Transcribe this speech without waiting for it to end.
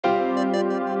I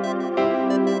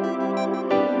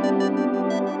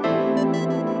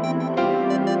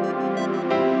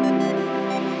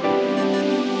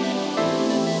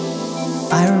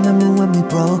remember when we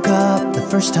broke up the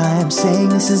first time, saying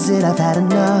this is it, I've had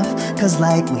enough. Cause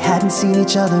like we hadn't seen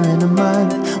each other in a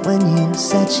month. When you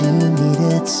said you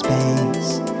needed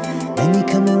space, then you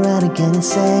come around again and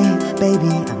say, baby,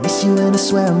 I miss you and I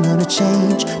swear I'm gonna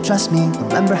change. Trust me,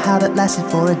 remember how that lasted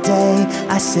for a day.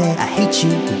 I say I hate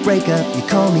you, we break up, you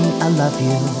call me I love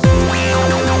you. We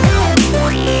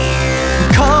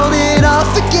called it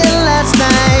off again last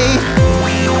night.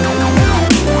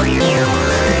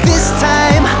 This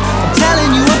time, I'm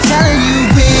telling you,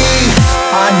 we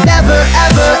are never,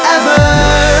 ever, ever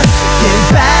getting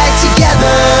back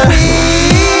together. We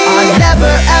are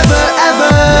never, ever,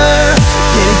 ever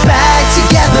getting back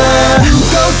together. You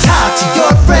go talk to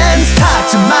your friends, talk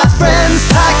to my friends,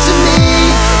 talk to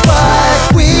me,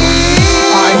 but we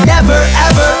are never,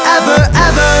 ever, ever,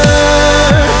 ever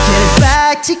getting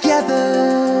back together.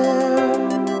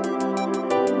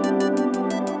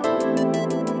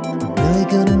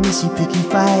 Gonna miss you picking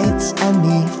fights, and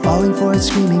me falling for it,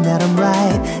 screaming that I'm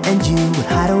right. And you would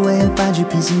hide away and find your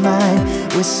peace of mind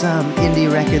with some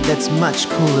indie record that's much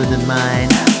cooler than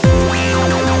mine.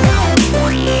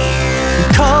 You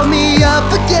call me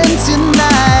up again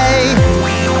tonight,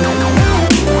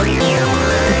 but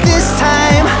this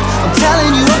time I'm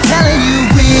telling you,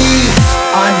 we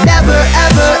are never,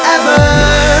 ever, ever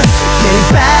getting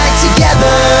back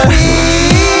together. We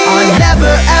are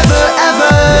never, ever,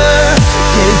 ever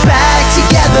getting back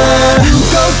together. You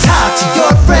go talk to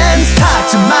your friends, talk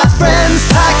to my friends,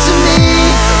 talk to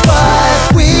me,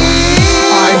 but we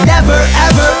are never,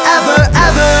 ever, ever,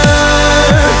 ever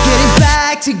getting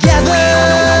back together.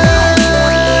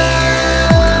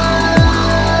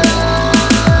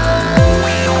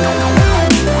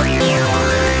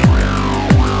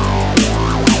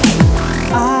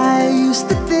 I used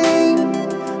to think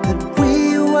that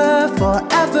we were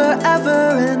forever,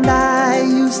 ever, and I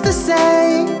used to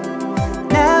say,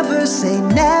 never say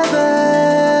never.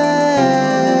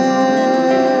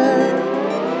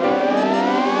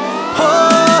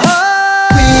 Oh,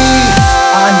 we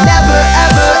are never,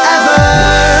 ever, ever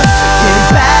getting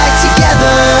back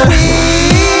together. We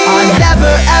are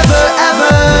never, ever,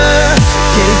 ever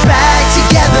getting back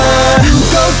together. You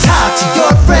go talk to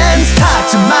your friends, talk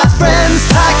to my friends,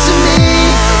 talk to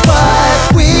me,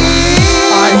 but we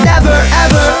are never,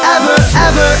 ever, ever,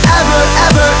 ever, ever,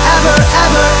 ever, ever, ever,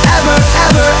 ever,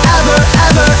 ever, ever,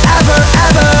 ever, ever,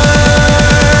 ever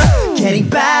getting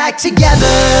back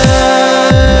together.